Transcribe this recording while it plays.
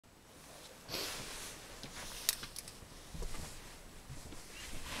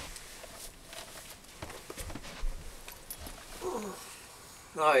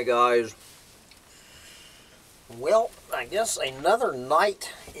Hi guys. Well, I guess another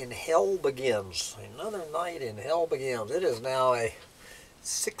night in hell begins. Another night in hell begins. It is now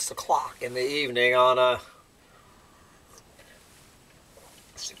 6 o'clock in the evening on a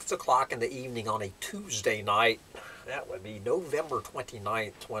 6 o'clock in the evening on a Tuesday night. That would be November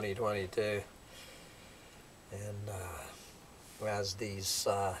 29th, 2022. And as these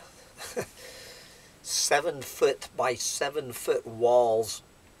 7-foot by 7-foot walls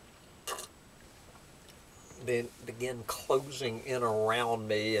begin closing in around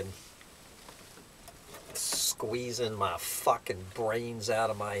me and squeezing my fucking brains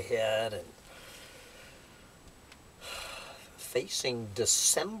out of my head, and facing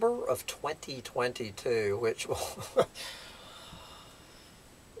December of 2022, which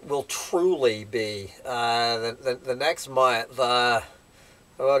will truly be the next month.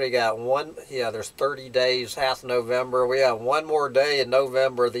 What do you got? There's 30 days, half November. We have one more day in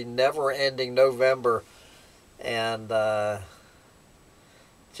November, the never-ending November. And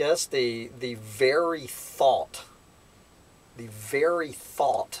just the very thought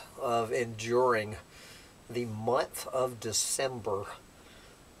of enduring the month of December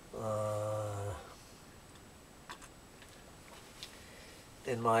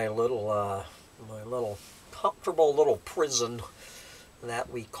in my little comfortable little prison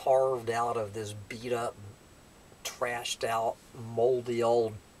that we carved out of this beat up, trashed out, moldy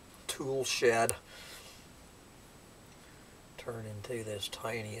old tool shed, turn into this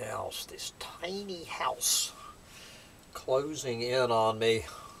tiny house closing in on me.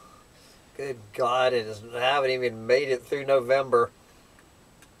 Good God, I haven't even made it through November.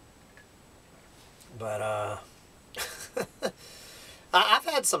 But I've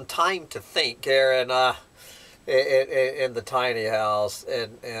had some time to think here, and in the tiny house,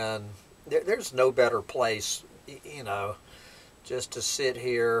 and there's no better place, just to sit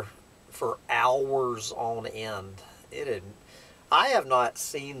here for hours on end. I have not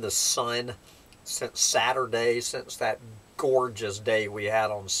seen the sun since Saturday, since that gorgeous day we had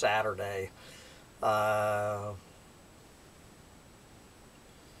on Saturday.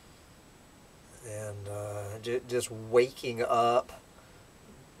 Just waking up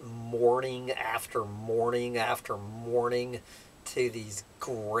morning after morning after morning to these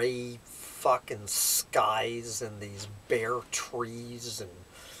gray fucking skies and these bare trees and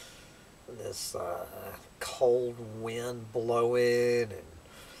this cold wind blowing, and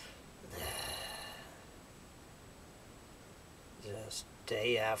just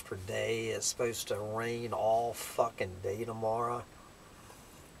day after day. It's supposed to rain all fucking day tomorrow.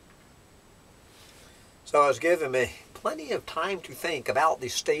 So it's given me plenty of time to think about the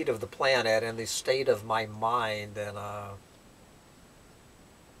state of the planet and the state of my mind, and I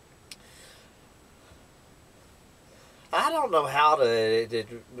don't know how to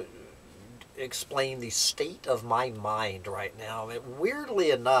explain the state of my mind right now.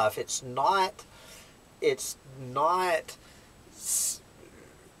 Weirdly enough, it's not,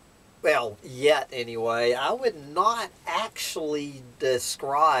 well, yet anyway, I would not actually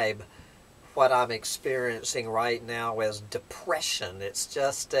describe what I'm experiencing right now as depression. It's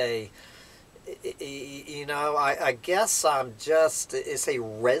just I guess it's a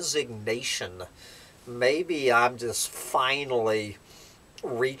resignation. Maybe I'm just finally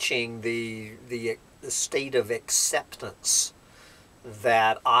reaching the state of acceptance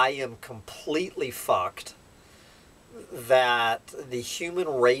that I am completely fucked, that the human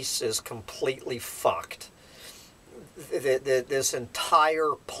race is completely fucked, this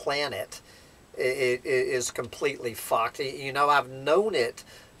entire planet is completely fucked. I've known it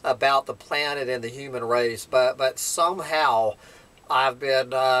about the planet and the human race, but somehow I've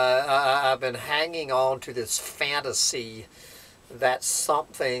been hanging on to this fantasy that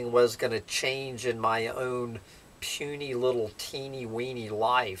something was going to change in my own puny little teeny weeny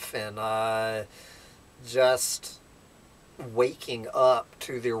life, and just waking up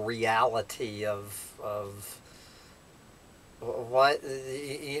to the reality of what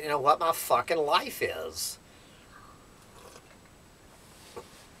my fucking life is.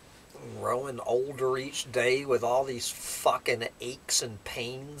 Growing older each day with all these fucking aches and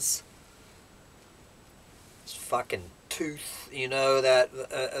pains. This fucking tooth,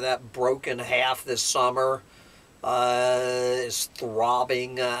 that broken half this summer is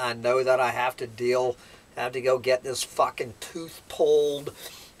throbbing. I know that I have to go get this fucking tooth pulled.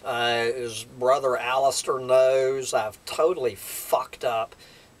 His brother Alistair knows I've totally fucked up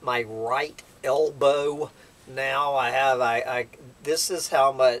my right elbow. Now this is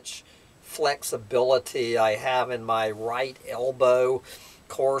how much flexibility I have in my right elbow. Of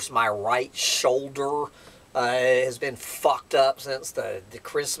course, my right shoulder has been fucked up since the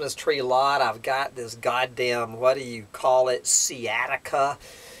Christmas tree lot. I've got this goddamn, what do you call it, sciatica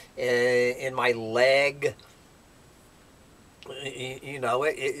in my leg. You know,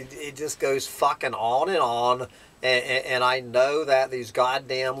 it just goes fucking on and on. And I know that these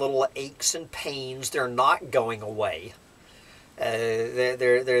goddamn little aches and pains, they're not going away.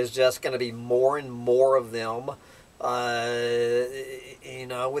 There's just going to be more and more of them. You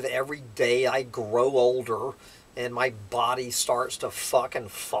know, with every day I grow older and my body starts to fucking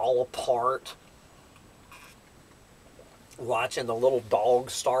fall apart. Watching the little dog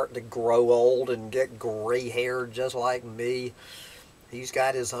start to grow old and get gray haired just like me. He's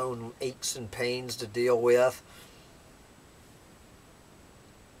got his own aches and pains to deal with.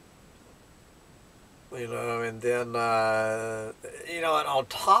 You know, and then, you know, and on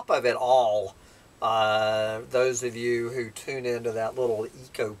top of it all, those of you who tune into that little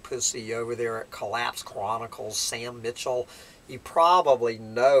eco-pussy over there at Collapse Chronicles, Sam Mitchell, you probably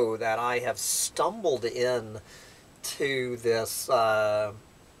know that I have stumbled in to this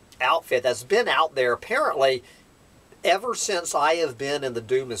outfit that's been out there apparently ever since I have been in the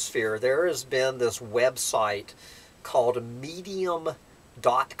Doomosphere. There has been this website called Medium.com.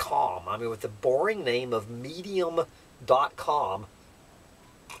 I mean, with the boring name of Medium.com.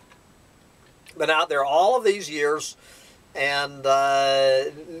 Been out there all of these years and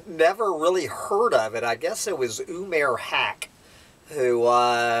never really heard of it. I guess it was Umair Hack who,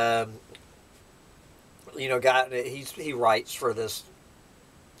 you know, he writes for this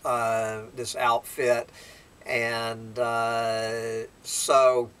this outfit, and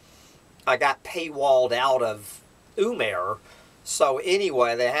so I got paywalled out of Umair. So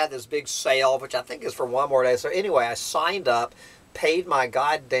anyway, they had this big sale, which I think is for one more day. So anyway, I signed up, paid my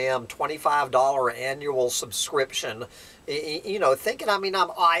goddamn $25 annual subscription, you know, thinking, I mean,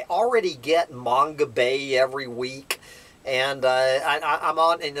 I already get Manga Bay every week, and I'm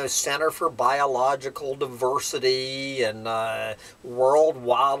on, you know, Center for Biological Diversity and World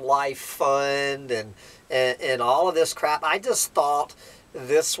Wildlife Fund and all of this crap. I just thought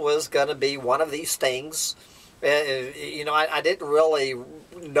this was going to be one of these things. You know, I didn't really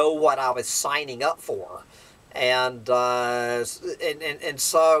know what I was signing up for. And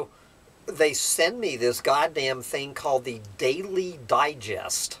so they send me this goddamn thing called the Daily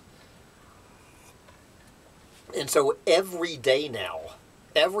Digest. And so every day now,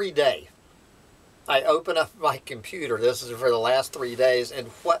 every day, I open up my computer, this is for the last 3 days, and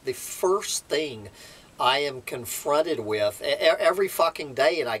what the first thing I am confronted with every fucking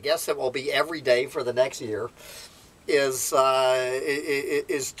day, and I guess it will be every day for the next year, is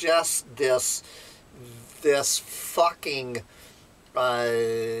just this fucking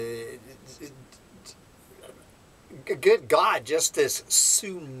good God, just this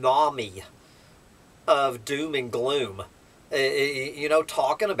tsunami of doom and gloom. You know,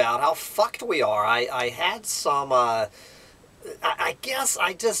 talking about how fucked we are. I had some, I guess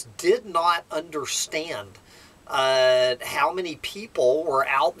I just did not understand how many people were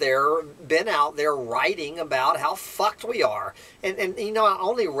out there, been out there writing about how fucked we are. And you know, I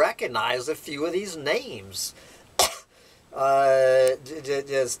only recognize a few of these names. There's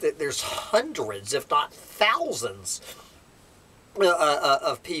hundreds, if not thousands,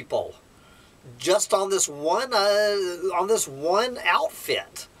 of people just on this one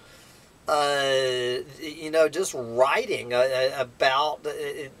outfit. You know, just writing about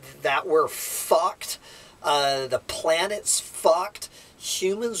that we're fucked. The planet's fucked.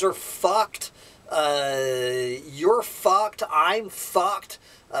 Humans are fucked. You're fucked. I'm fucked.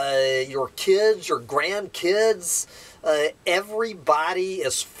 Your kids, your grandkids, everybody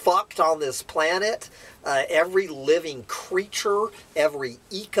is fucked on this planet. Every living creature, every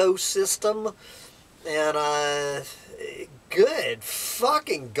ecosystem, and good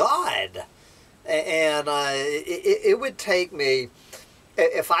fucking God. And it would take me,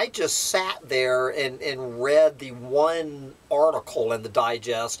 if I just sat there and read the one article in the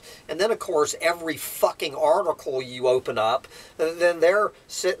digest, and then of course every fucking article you open up, then they're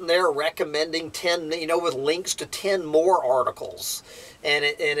sitting there recommending 10, you know, with links to 10 more articles. And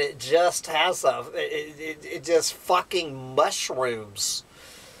it just has it just fucking mushrooms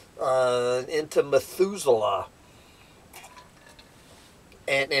into Methuselah.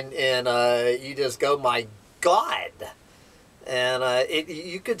 And you just go, my God. And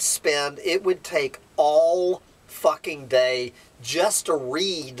you could spend, it would take all fucking day just to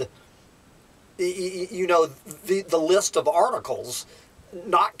read, you know, the list of articles,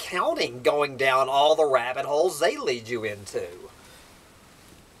 not counting going down all the rabbit holes they lead you into.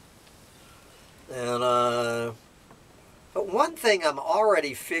 And but one thing I'm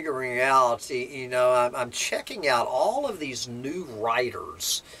already figuring out, you know, I'm checking out all of these new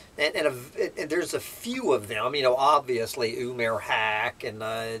writers, and there's a few of them, you know, obviously Umair Hack and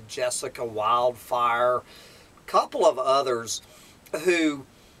Jessica Wildfire, a couple of others who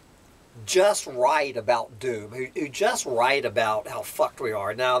just write about doom, who just write about how fucked we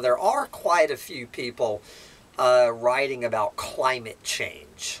are. Now, there are quite a few people writing about climate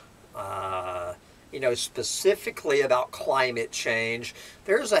change. You know, specifically about climate change.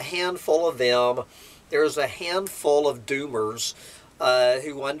 There's a handful of them. There's a handful of doomers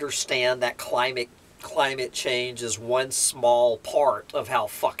who understand that climate change is one small part of how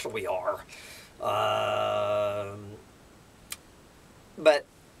fucked we are. But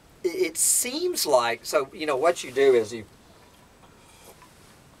it seems like, so, you know, what you do is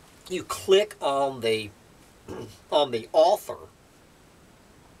you click on the author,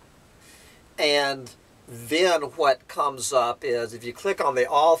 and then what comes up is, if you click on the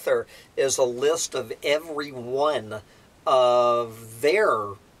author, is a list of every one of their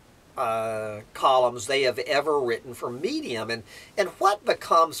columns they have ever written for Medium. And what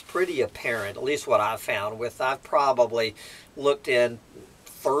becomes pretty apparent, at least what I've found I've probably looked in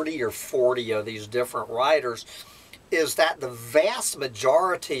 30 or 40 of these different writers, is that the vast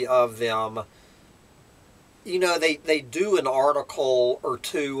majority of them, you know, they do an article or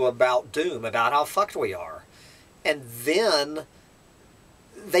two about doom, about how fucked we are. And then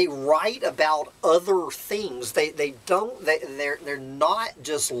they write about other things. They're not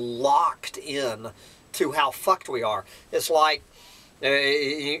just locked in to how fucked we are. It's like,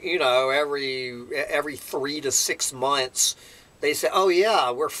 you know, every 3 to 6 months, they say, oh yeah,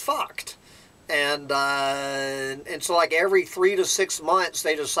 we're fucked. And so like every 3 to 6 months,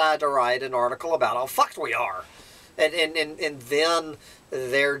 they decide to write an article about how fucked we are. And then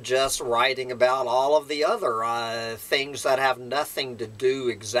they're just writing about all of the other things that have nothing to do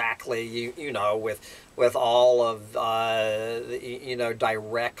exactly, you know, with all of, you know,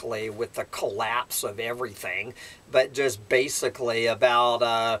 directly with the collapse of everything, but just basically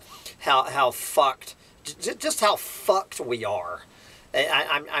about how fucked, just how fucked we are.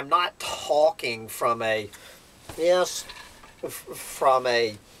 I'm not talking from a, yes, from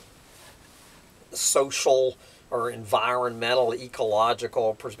a social or environmental,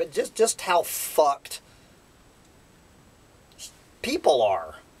 ecological perspective, just how fucked people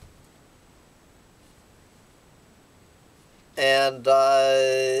are. And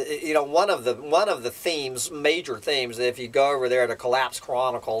you know, one of the themes, major themes, if you go over there to Collapse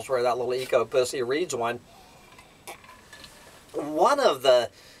Chronicles, where that little eco pussy reads one of the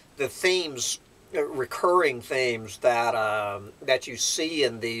themes, recurring themes that you see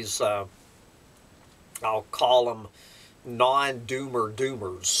in these, I'll call them non-doomer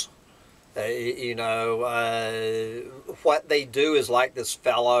doomers. You know, what they do is, like this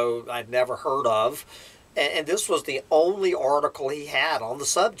fellow I'd never heard of, and this was the only article he had on the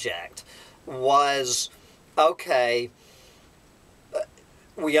subject, was, okay,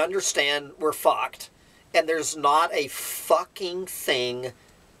 we understand we're fucked, and there's not a fucking thing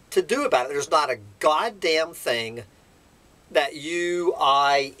to do about it. There's not a goddamn thing that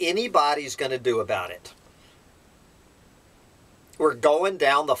anybody's going to do about it. We're going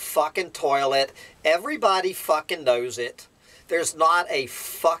down the fucking toilet. Everybody fucking knows it. There's not a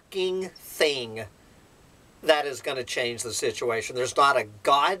fucking thing that is going to change the situation. There's not a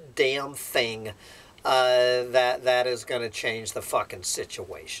goddamn thing that is going to change the fucking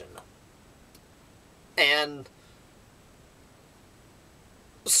situation. And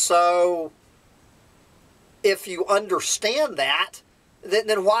so, if you understand that,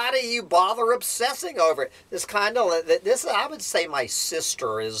 then why do you bother obsessing over it? This kind of, this, I would say, my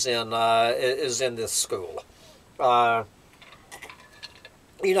sister is in this school. You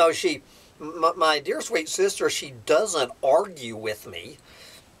know, my dear sweet sister, she doesn't argue with me.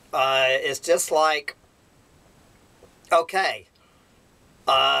 It's just like, okay,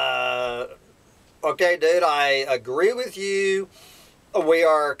 okay, dude, I agree with you. We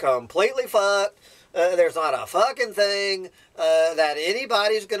are completely fucked. There's not a fucking thing that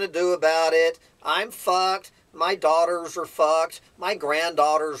anybody's going to do about it. I'm fucked. My daughters are fucked. My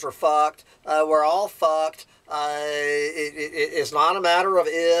granddaughters are fucked. We're all fucked. It's not a matter of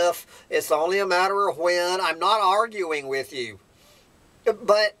if. It's only a matter of when. I'm not arguing with you.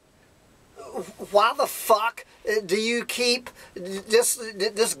 But why the fuck do you keep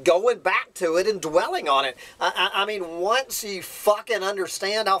just going back to it and dwelling on it? I mean, once you fucking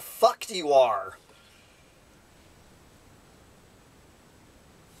understand how fucked you are,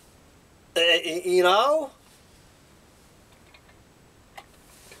 you know?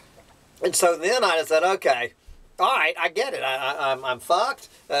 And so then I said, okay, All right, I get it. I'm fucked.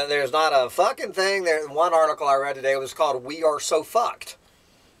 There's not a fucking thing. There. One article I read today was called "We Are So Fucked."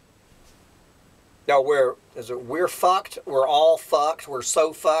 No, we're fucked. We're all fucked. We're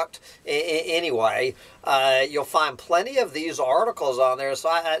so fucked. Anyway, you'll find plenty of these articles on there. So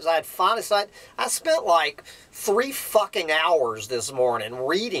I spent like 3 fucking hours this morning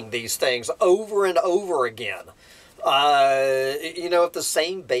reading these things over and over again. With the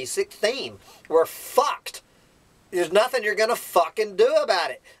same basic theme. We're fucked. There's nothing you're gonna fucking do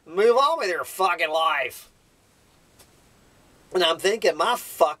about it. Move on with your fucking life. And I'm thinking, my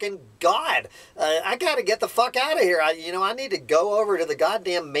fucking God, I got to get the fuck out of here. I need to go over to the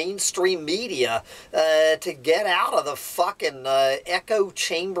goddamn mainstream media to get out of the fucking echo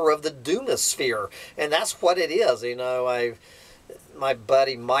chamber of the doomosphere. And that's what it is. My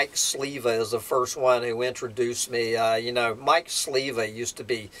buddy Mike Sleva is the first one who introduced me. Mike Sleva used to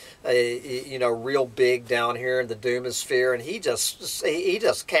be, real big down here in the doomosphere, and he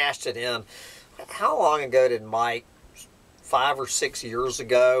just cashed it in. How long ago did Mike? 5 or 6 years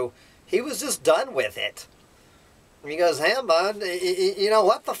ago, he was just done with it. He goes, "Hey, bud,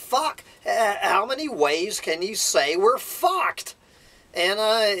 what the fuck? How many ways can you say we're fucked?" And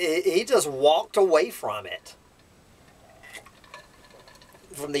he just walked away from it.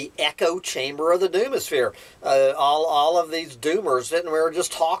 From the echo chamber of the doomosphere. All of these doomers, and we were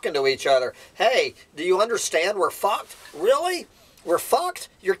just talking to each other. Hey, do you understand we're fucked? Really? We're fucked?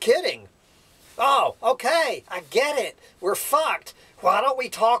 You're kidding. Oh, okay, I get it. We're fucked. Why don't we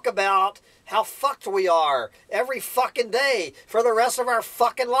talk about how fucked we are every fucking day for the rest of our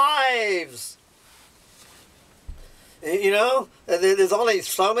fucking lives? There's only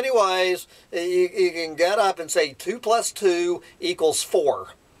so many ways you can get up and say 2 + 2 =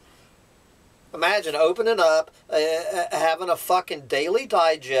 4. Imagine opening up, having a fucking daily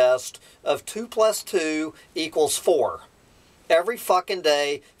digest of 2 + 2 = 4. Every fucking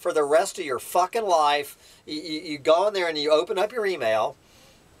day for the rest of your fucking life. You go in there and you open up your email,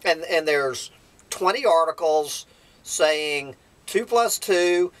 and there's 20 articles saying 2 +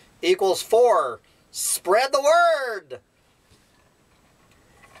 2 = 4. Spread the word.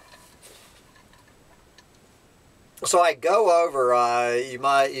 So I go over.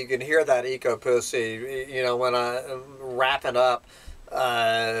 You can hear that eco pussy. When I'm wrapping up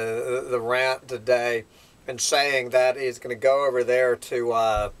the rant today. And saying that he's going to go over there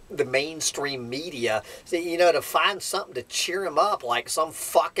to the mainstream media, to find something to cheer him up, like some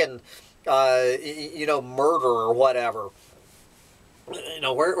fucking, murder or whatever.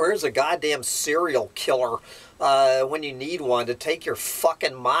 Where's a goddamn serial killer when you need one to take your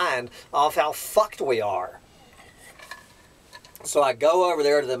fucking mind off how fucked we are? So I go over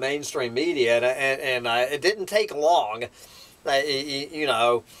there to the mainstream media, and it didn't take long,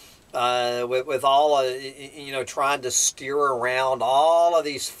 with all trying to steer around all of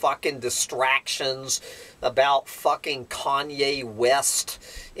these fucking distractions about fucking Kanye West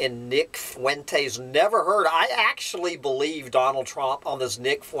and Nick Fuentes. Never heard. I actually believe Donald Trump on this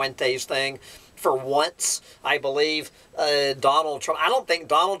Nick Fuentes thing. For once, I believe Donald Trump. I don't think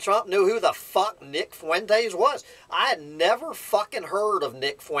Donald Trump knew who the fuck Nick Fuentes was. I had never fucking heard of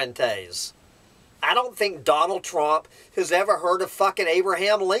Nick Fuentes. I don't think Donald Trump has ever heard of fucking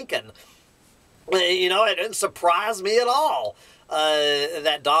Abraham Lincoln. It didn't surprise me at all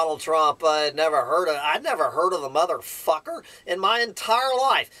that Donald Trump never heard of. I'd never heard of the motherfucker in my entire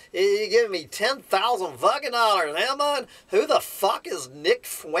life. You give me 10,000 fucking dollars, man. Who the fuck is Nick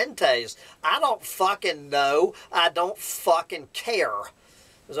Fuentes? I don't fucking know. I don't fucking care.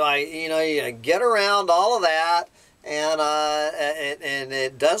 So you get around all of that. And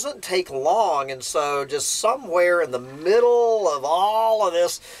it doesn't take long, and so just somewhere in the middle of all of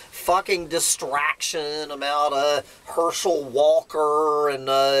this fucking distraction about Herschel Walker and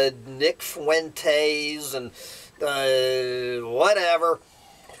Nick Fuentes and whatever,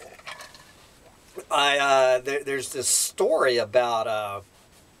 there's this story about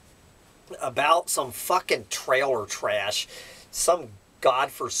some fucking trailer trash, some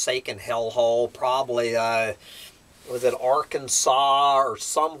godforsaken hellhole, probably. Was it Arkansas or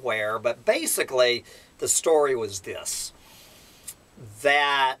somewhere? But basically, the story was this: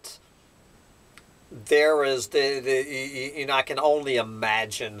 that there is I can only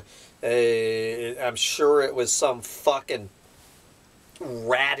imagine. I'm sure it was some fucking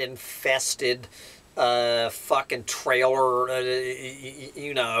rat-infested fucking trailer.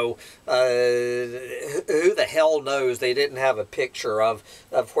 Who the hell knows? They didn't have a picture of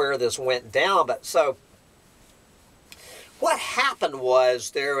where this went down, but so. What happened was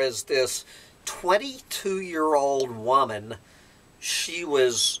there was this 22-year-old woman. She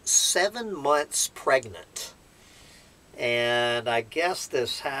was 7 months pregnant. And I guess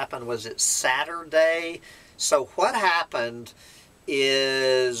this happened, was it Saturday? So what happened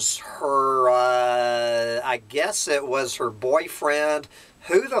is her, I guess it was her boyfriend.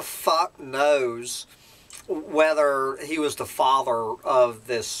 Who the fuck knows whether he was the father of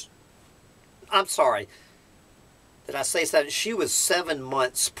this. I'm sorry. Did I say that? She was 7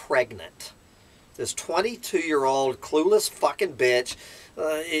 months pregnant. This 22-year-old clueless fucking bitch,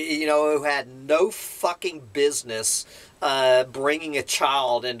 who had no fucking business bringing a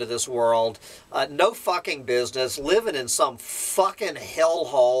child into this world. No fucking business, living in some fucking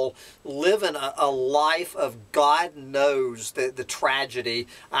hellhole, living a life of God knows the tragedy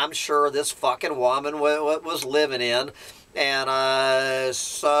I'm sure this fucking woman was living in. And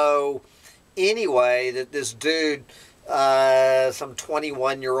so anyway, this dude, some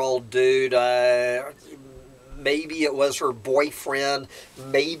 21-year-old dude, maybe it was her boyfriend,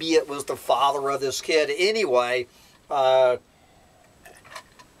 maybe it was the father of this kid. Anyway, I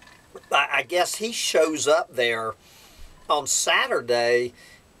guess he shows up there on Saturday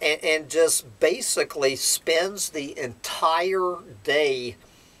and just basically spends the entire day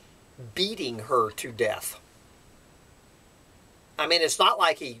beating her to death. I mean, it's not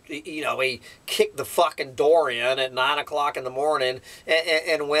like he kicked the fucking door in at 9 o'clock in the morning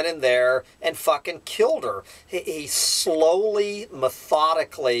and went in there and fucking killed her. He slowly,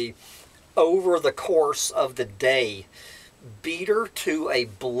 methodically, over the course of the day, beat her to a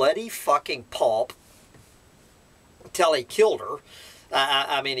bloody fucking pulp until he killed her.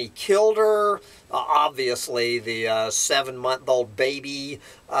 I mean, he killed her. Obviously, the 7-month-old baby,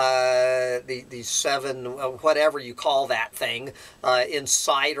 the 7, whatever you call that thing,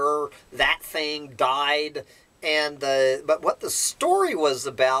 inside her, that thing died. And but what the story was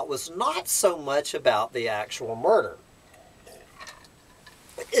about was not so much about the actual murder.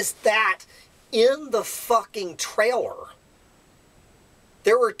 Is that in the fucking trailer,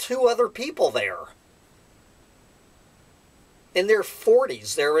 there were 2 other people there. In their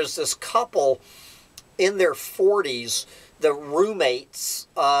 40s, there was this couple in their 40s, the roommates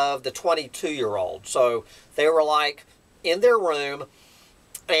of the 22-year-old. So they were like in their room,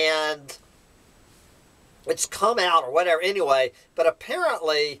 and it's come out or whatever. Anyway, but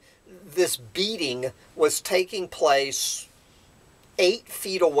apparently this beating was taking place 8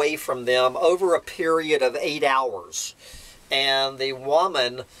 feet away from them over a period of 8 hours. And the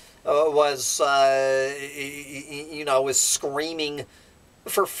woman was screaming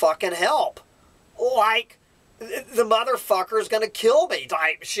for fucking help. Like, the motherfucker's gonna kill me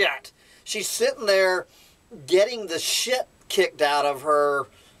type shit. She's sitting there getting the shit kicked out of her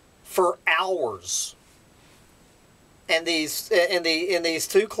for hours. And these 2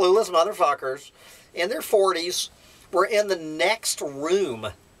 clueless motherfuckers in their 40s were in the next room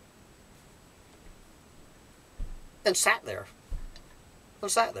and sat there.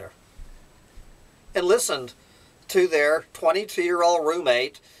 And listened to their 22-year-old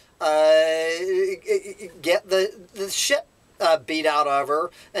roommate get the shit beat out of her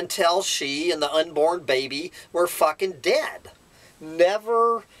until she and the unborn baby were fucking dead.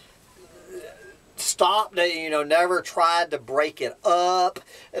 Never stopped, never tried to break it up.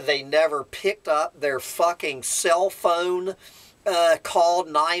 They never picked up their fucking cell phone, called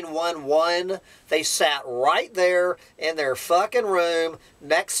 911. They sat right there in their fucking room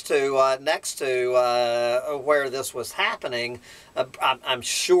next to where this was happening. I'm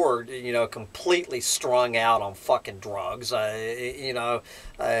sure, completely strung out on fucking drugs. I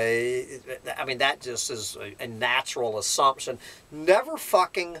mean, that just is a natural assumption. Never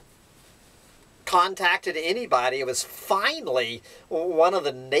fucking contacted anybody. It was finally one of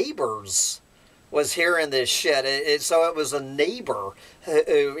the neighbors was hearing this shit. So it was a neighbor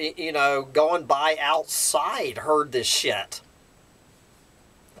who, going by outside heard this shit.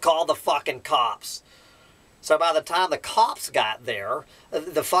 Called the fucking cops. So by the time the cops got there,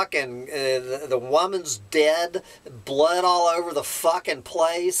 the fucking, the woman's dead, blood all over the fucking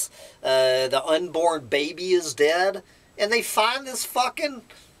place, the unborn baby is dead, and they find this fucking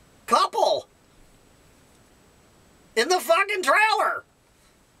couple in the fucking trailer.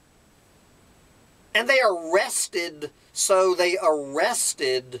 And they arrested,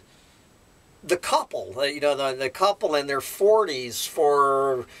 the couple, the couple in their 40s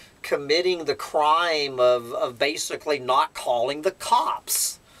for committing the crime of basically not calling the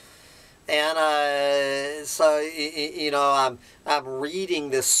cops. And so, I'm reading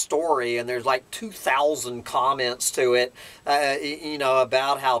this story, and there's like 2,000 comments to it,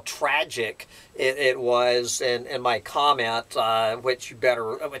 about how tragic it was. And my comment, which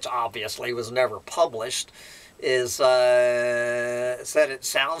obviously was never published, is said it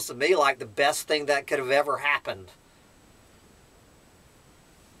sounds to me like the best thing that could have ever happened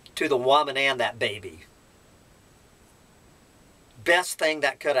to the woman and that baby. Best thing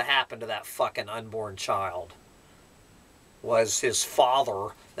that could have happened to that fucking unborn child was his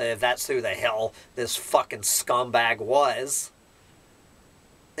father, if that's who the hell this fucking scumbag was.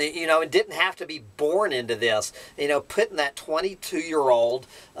 You know, it didn't have to be born into this. You know, putting that 22-year-old,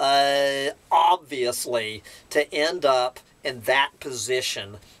 obviously, to end up in that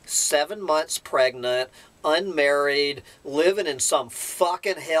position, 7 months pregnant, unmarried, living in some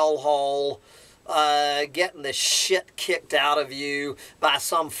fucking hellhole, getting the shit kicked out of you by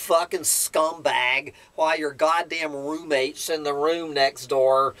some fucking scumbag while your goddamn roommate's in the room next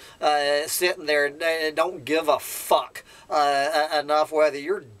door, sitting there and don't give a fuck enough whether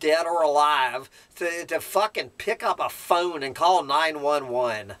you're dead or alive to fucking pick up a phone and call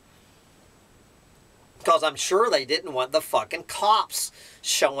 911. Because I'm sure they didn't want the fucking cops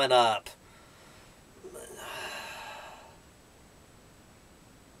showing up.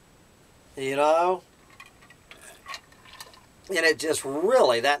 You know? And it just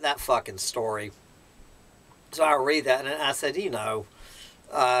really, that fucking story. So I read that and I said, you know,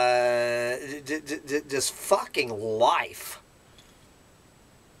 this fucking life.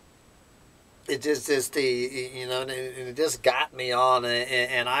 It just you know, it just got me on,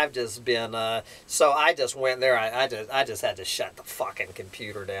 and I've just been, so I just went there, I just had to shut the fucking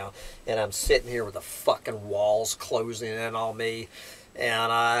computer down, and I'm sitting here with the fucking walls closing in on me,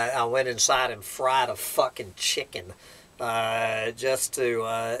 and I went inside and fried a fucking chicken, just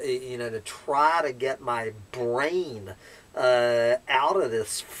to, you know, to try to get my brain out of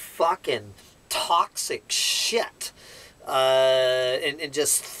this fucking toxic shit, and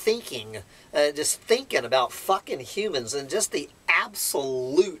just thinking about fucking humans and just the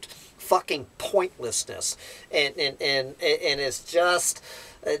absolute fucking pointlessness, and it's just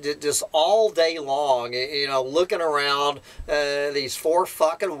all day long, you know, looking around these four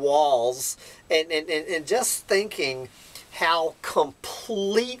fucking walls and just thinking how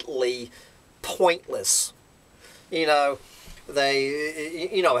completely pointless, you know,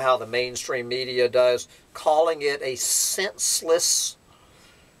 you know how the mainstream media does, calling it a senseless,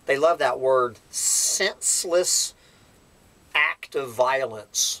 they love that word, senseless act of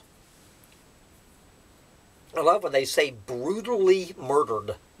violence. I love when they say brutally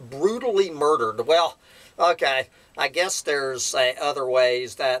murdered. Brutally murdered. Well, okay, I guess there's other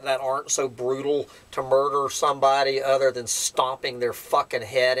ways that aren't so brutal to murder somebody other than stomping their fucking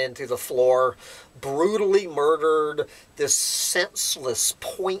head into the floor. Brutally murdered, this senseless,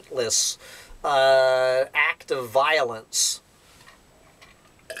 pointless act of violence.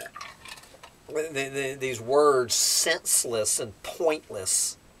 These words, senseless and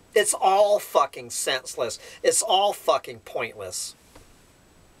pointless. It's all fucking senseless. It's all fucking pointless.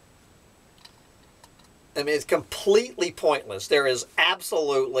 I mean, it's completely pointless. There is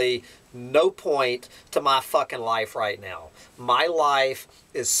absolutely no point to my fucking life right now. My life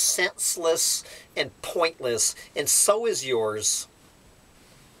is senseless and pointless, and so is yours.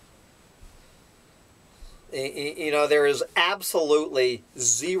 You know, there is absolutely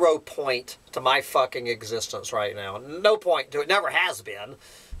 0 point to my fucking existence right now. No point to it. Never has been.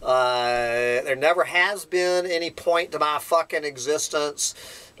 There never has been any point to my fucking existence.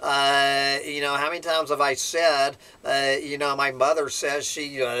 You know, how many times have I said, you know, my mother says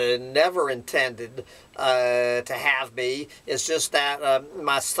she never intended to have me. It's just that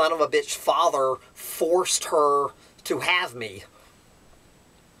my son of a bitch father forced her to have me.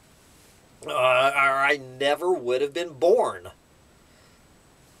 Or I never would have been born.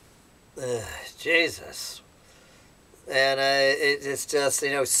 Jesus. And it's just, you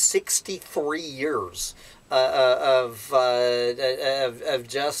know, 63 years of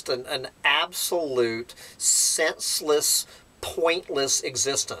just an absolute senseless, pointless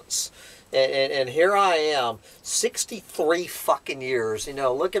existence. And here I am, 63 fucking years, you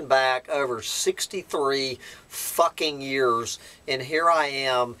know, looking back over 63 fucking years, and here I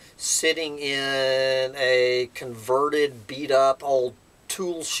am sitting in a converted, beat up old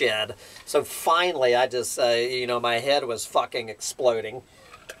tool shed. So finally, I just, you know, my head was fucking exploding.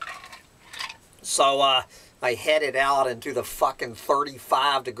 So I headed out into the fucking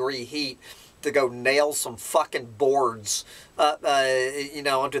 35-degree heat to go nail some fucking boards up, you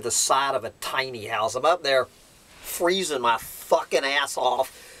know, onto the side of a tiny house. I'm up there freezing my fucking ass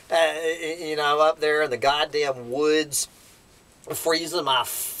off, you know, up there in the goddamn woods, freezing my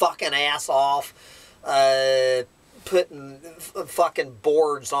fucking ass off, putting fucking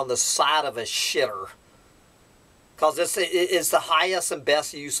boards on the side of a shitter. because this is the highest and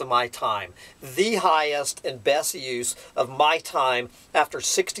best use of my time. The highest and best use of my time after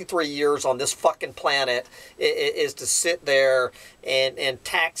 63 years on this fucking planet is to sit there and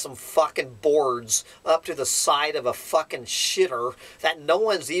tack some fucking boards up to the side of a fucking shitter that no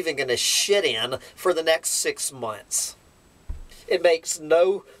one's even going to shit in for the next 6 months. It makes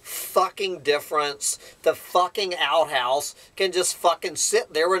no fucking difference. The fucking outhouse can just fucking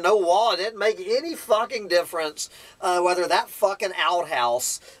sit there with no wall. It didn't make any fucking difference whether that fucking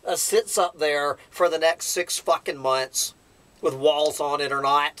outhouse sits up there for the next 6 fucking months with walls on it or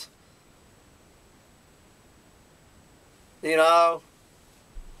not. You know?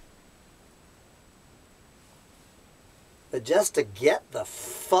 But just to get the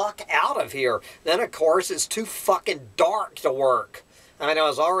fuck out of here. Then, of course, it's too fucking dark to work. I mean, I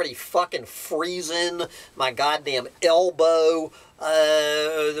was already fucking freezing. My goddamn elbow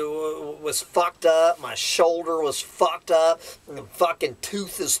was fucked up. My shoulder was fucked up. The fucking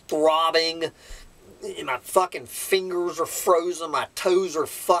tooth is throbbing. My fucking fingers are frozen. My toes are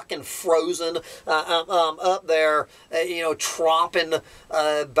fucking frozen. I'm up there, you know, tromping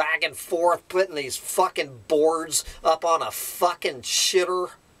back and forth, putting these fucking boards up on a fucking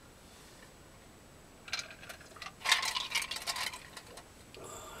shitter.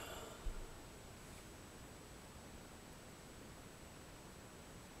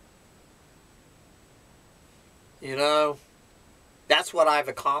 You know? That's what I've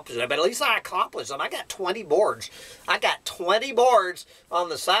accomplished. But at least I accomplished them. I got 20 boards. I got 20 boards on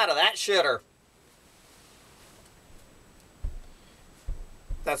the side of that shitter.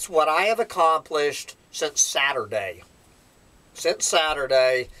 That's what I have accomplished since Saturday. Since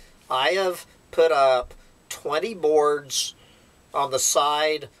Saturday, I have put up 20 boards on the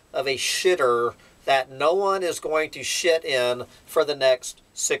side of a shitter that no one is going to shit in for the next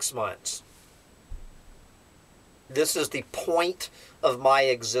 6 months. This is the point of my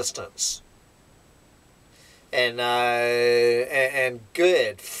existence. And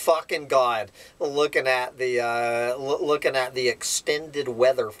good fucking God, looking at the extended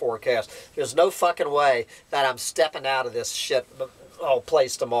weather forecast, there's no fucking way that I'm stepping out of this shit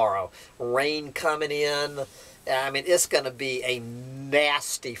place tomorrow. Rain coming in. I mean, it's going to be a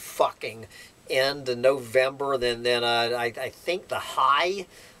nasty fucking end of November. Then I think the high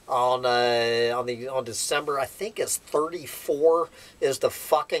on December, I think it's 34 is the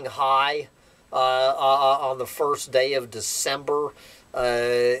fucking high on the first day of December.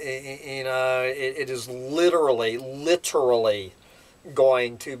 You know, it is literally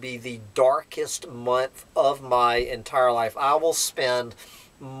going to be the darkest month of my entire life. I will spend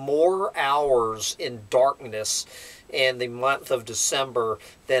more hours in darkness in the month of December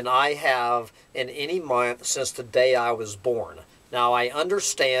than I have in any month since the day I was born. Now, I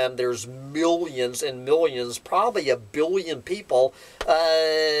understand there's millions and millions, probably a billion people,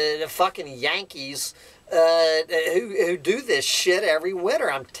 fucking Yankees, who do this shit every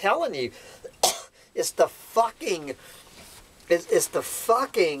winter. I'm telling you, it's the fucking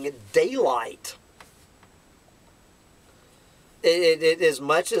daylight. It as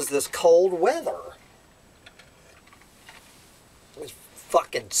much as this cold weather. This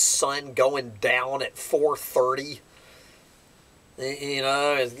fucking sun going down at 4:30. You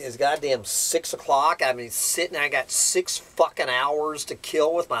know, it's goddamn 6 o'clock. I mean, sitting, I got 6 fucking hours to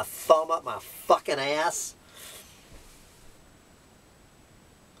kill with my thumb up my fucking ass.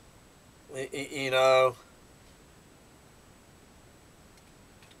 You know.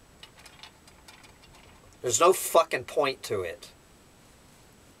 There's no fucking point to it.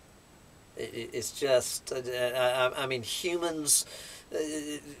 It's just, I mean, humans...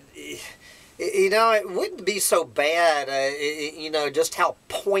 You know, it wouldn't be so bad, you know, just how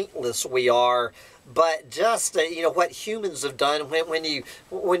pointless we are, but just, you know, what humans have done when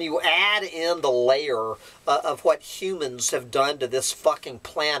you add in the layer of what humans have done to this fucking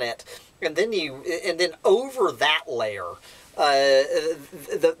planet, and then over that layer,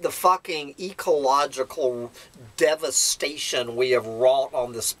 the fucking ecological devastation we have wrought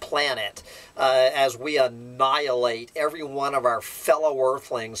on this planet as we annihilate every one of our fellow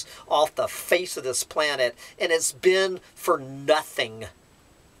earthlings off the face of this planet, and it's been for nothing.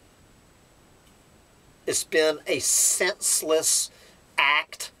 It's been a senseless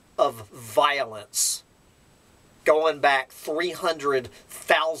act of violence going back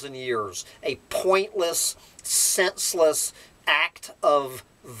 300,000 years. A pointless, senseless act of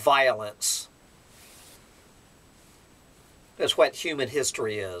violence. That's what human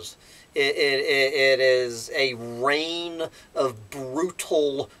history is. It is a reign of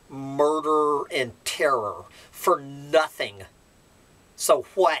brutal murder and terror for nothing. So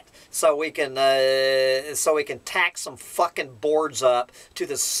what? So we can tack some fucking boards up to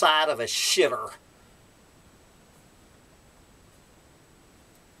the side of a shitter.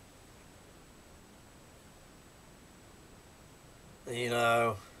 You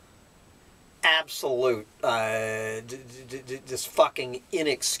know, absolute, just fucking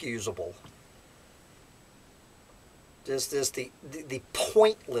inexcusable. Just the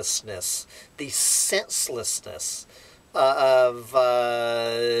pointlessness, the senselessness of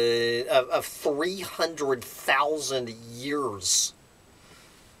 300,000 years.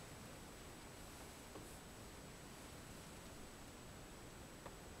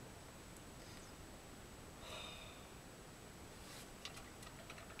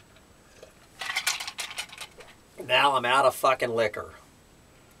 Now I'm out of fucking liquor.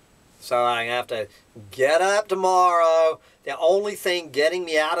 So I have to get up tomorrow. The only thing getting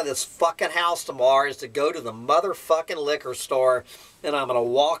me out of this fucking house tomorrow is to go to the motherfucking liquor store. And I'm going to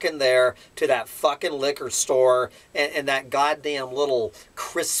walk in there to that fucking liquor store. And that goddamn little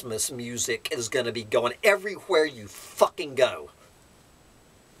Christmas music is going to be going everywhere you fucking go.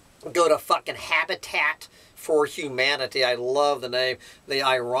 Go to fucking Habitat for Humanity. I love the name, the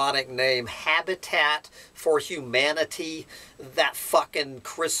ironic name, Habitat for Humanity. That fucking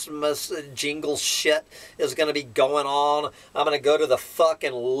Christmas jingle shit is going to be going on. I'm going to go to the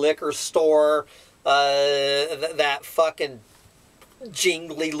fucking liquor store. That fucking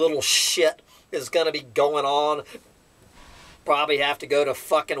jingly little shit is going to be going on. Probably have to go to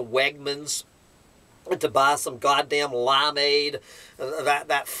fucking Wegmans to buy some goddamn limeade,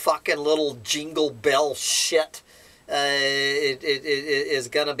 that fucking little jingle bell shit. It is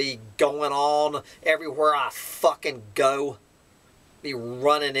gonna be going on everywhere I fucking go. Be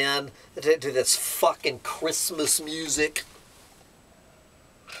running in to this fucking Christmas music.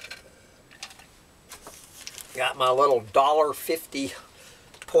 Got my little $1.50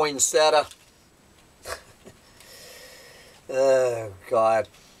 poinsettia. Oh God.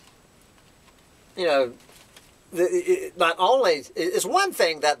 You know, not only is one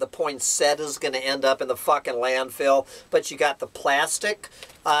thing that the poinsettia is going to end up in the fucking landfill, but you got the plastic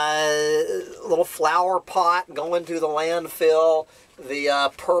little flower pot going to the landfill,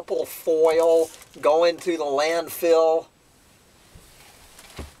 the purple foil going to the landfill.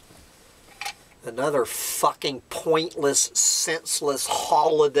 Another fucking pointless, senseless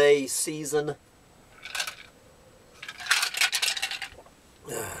holiday season.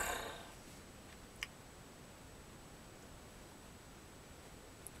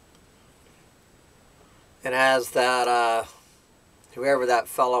 And as that, whoever that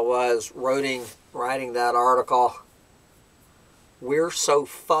fellow was, writing that article, We're So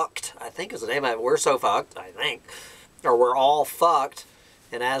Fucked, I think is the name of it, We're So Fucked, I think, or We're All Fucked.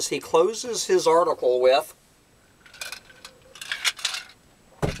 And as he closes his article with,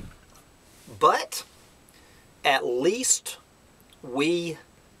 but at least we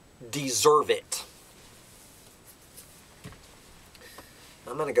deserve it.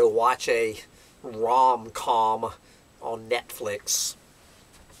 I'm going to go watch a rom-com on Netflix.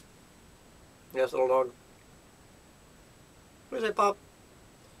 Yes, little dog. Where's that, Pop?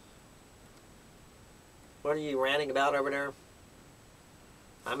 What are you ranting about over there?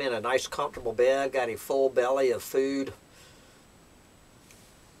 I'm in a nice comfortable bed, got a full belly of food.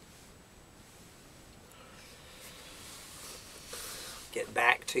 Get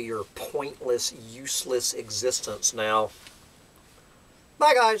back to your pointless, useless existence now.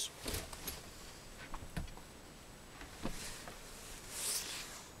 Bye, guys.